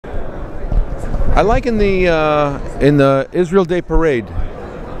I like in the Israel Day parade.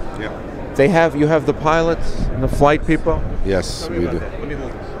 Yeah. You have the pilots and the flight people. Yes, we do.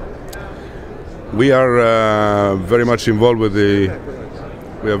 We are very much involved with the.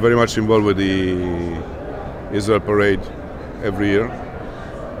 We are very much involved with the Israel parade every year,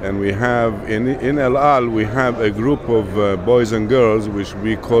 and we have in El Al we have a group of boys and girls which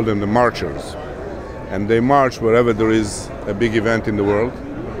we call them the marchers, and they march wherever there is a big event in the world,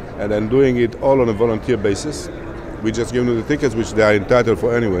 and then doing it all on a volunteer basis. We just give them the tickets, which they are entitled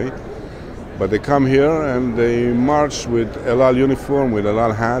for anyway. But they come here and they march with El Al uniform, with El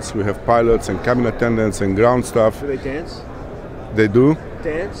Al hats. We have pilots and cabin attendants and ground staff. Do they dance? They do.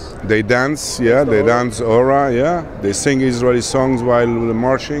 Dance? They dance, yeah. They dance Ora, yeah. They sing Israeli songs while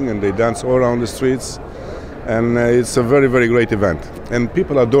marching, and they dance Ora on the streets. And it's a very, very great event. And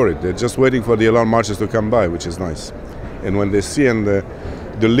people adore it. They're just waiting for the El Al marches to come by, which is nice. And when they see, and the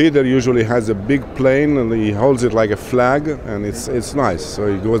leader usually has a big plane, and he holds it like a flag, and it's nice. So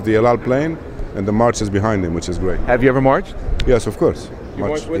he goes the El Al plane, and the march is behind him, which is great. Have you ever marched? Yes, of course. You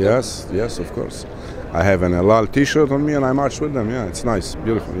marched with them? Yes, of course. I have an El Al T-shirt on me, and I march with them. Yeah, it's nice,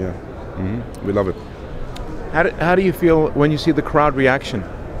 beautiful. Yeah, we love it. How do you feel when you see the crowd reaction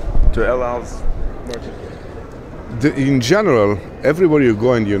to El Al's marches? In general, everywhere you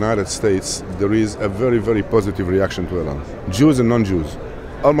go in the United States, there is a very, very positive reaction to El Al. Jews and non-Jews.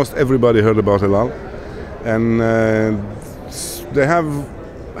 Almost everybody heard about El Al, and they have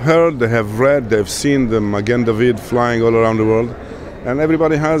heard, they have read, they've seen the Magen David flying all around the world, and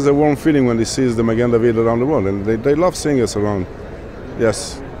everybody has a warm feeling when they see the Magen David around the world, and they love seeing us around.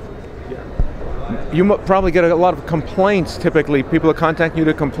 Yes. You probably get a lot of complaints. Typically, people are contacting you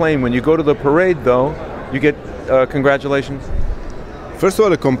to complain. When you go to the parade, though, you get congratulations. First of all,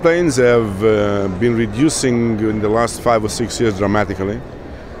 the complaints have been reducing in the last 5 or 6 years dramatically,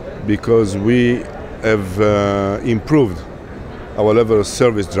 because we have improved our level of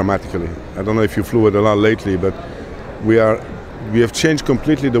service dramatically. I don't know if you flew with El Al lately, but we have changed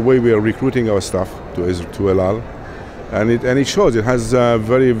completely the way we are recruiting our staff to El Al, and it shows. It has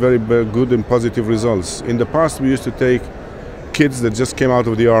very, very good and positive results. In the past, we used to take kids that just came out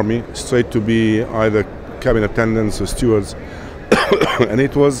of the army straight to be either cabin attendants or stewards, and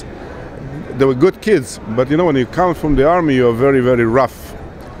they were good kids. But you know, when you come from the army, you are very, very rough.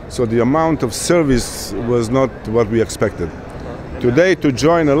 So the amount of service was not what we expected. Today, to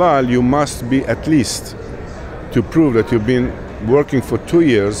join El Al, you must be at least, to prove that you've been working for 2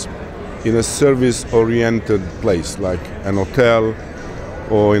 years in a service-oriented place, like an hotel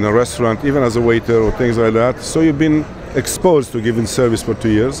or in a restaurant, even as a waiter or things like that. So you've been exposed to giving service for 2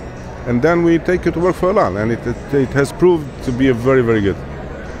 years, and then we take you to work for El Al, and it has proved to be very, very good.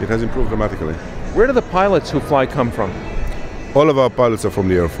 It has improved dramatically. Where do the pilots who fly come from? All of our pilots are from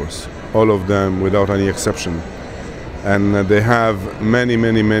the Air Force, all of them without any exception. And they have many,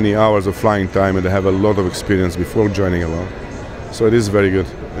 many, many hours of flying time, and they have a lot of experience before joining El Al. So it is very good.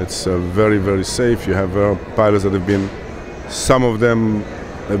 It's very, very safe. You have pilots that have been, some of them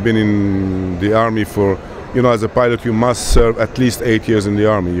have been in the Army for, you know, as a pilot you must serve at least 8 years in the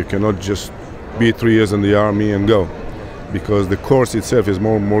Army. You cannot just be 3 years in the Army and go, because the course itself is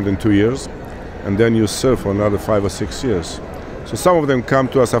more than 2 years, and then you serve for another 5 or 6 years. So some of them come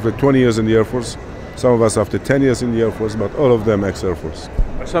to us after 20 years in the Air Force, some of us after 10 years in the Air Force, but all of them ex-Air Force.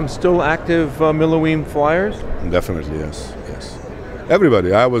 Are some still active Miluim flyers? Definitely, yes.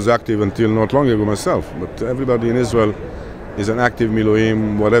 Everybody. I was active until not long ago myself, but everybody in Israel is an active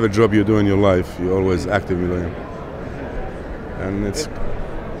Miluim. Whatever job you do in your life, you're always active Miluim. And it's...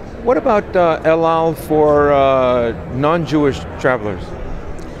 What about El Al for non-Jewish travelers?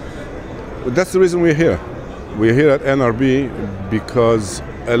 But that's the reason we're here. We're here at NRB because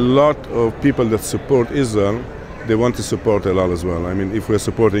a lot of people that support Israel, they want to support El Al as well. I mean, if we're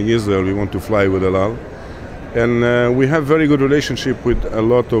supporting Israel, we want to fly with El Al. And we have very good relationship with a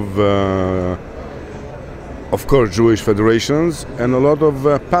lot of course, Jewish federations, and a lot of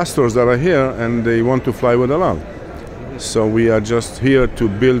pastors that are here, and they want to fly with El Al. So we are just here to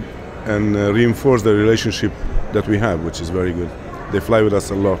build and reinforce the relationship that we have, which is very good. They fly with us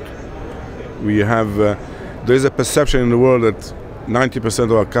a lot. We have, there is a perception in the world that 90%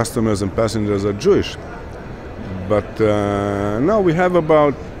 of our customers and passengers are Jewish. But no, we have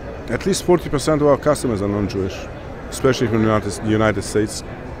about at least 40% of our customers are non-Jewish, especially from the United States.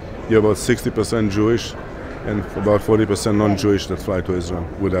 You're about 60% Jewish and about 40% non-Jewish that fly to Israel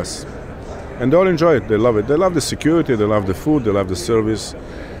with us. And they all enjoy it, they love it. They love the security, they love the food, they love the service.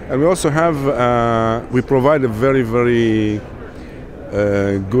 And we also have, we provide a very, very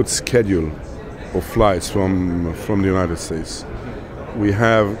good schedule of flights from the United States. We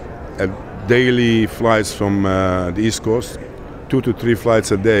have daily flights from the East Coast, 2 to 3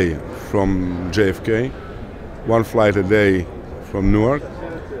 flights a day from JFK, 1 flight a day from Newark,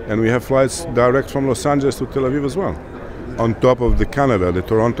 and we have flights direct from Los Angeles to Tel Aviv as well, on top of the Canada, the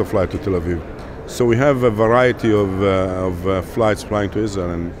Toronto flight to Tel Aviv. So we have a variety of flights flying to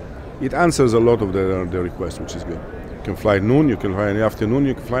Israel, and it answers a lot of their requests, which is good. You can fly at noon, you can fly in the afternoon,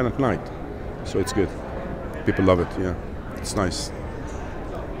 you can fly at night. So it's good. People love it, yeah. It's nice.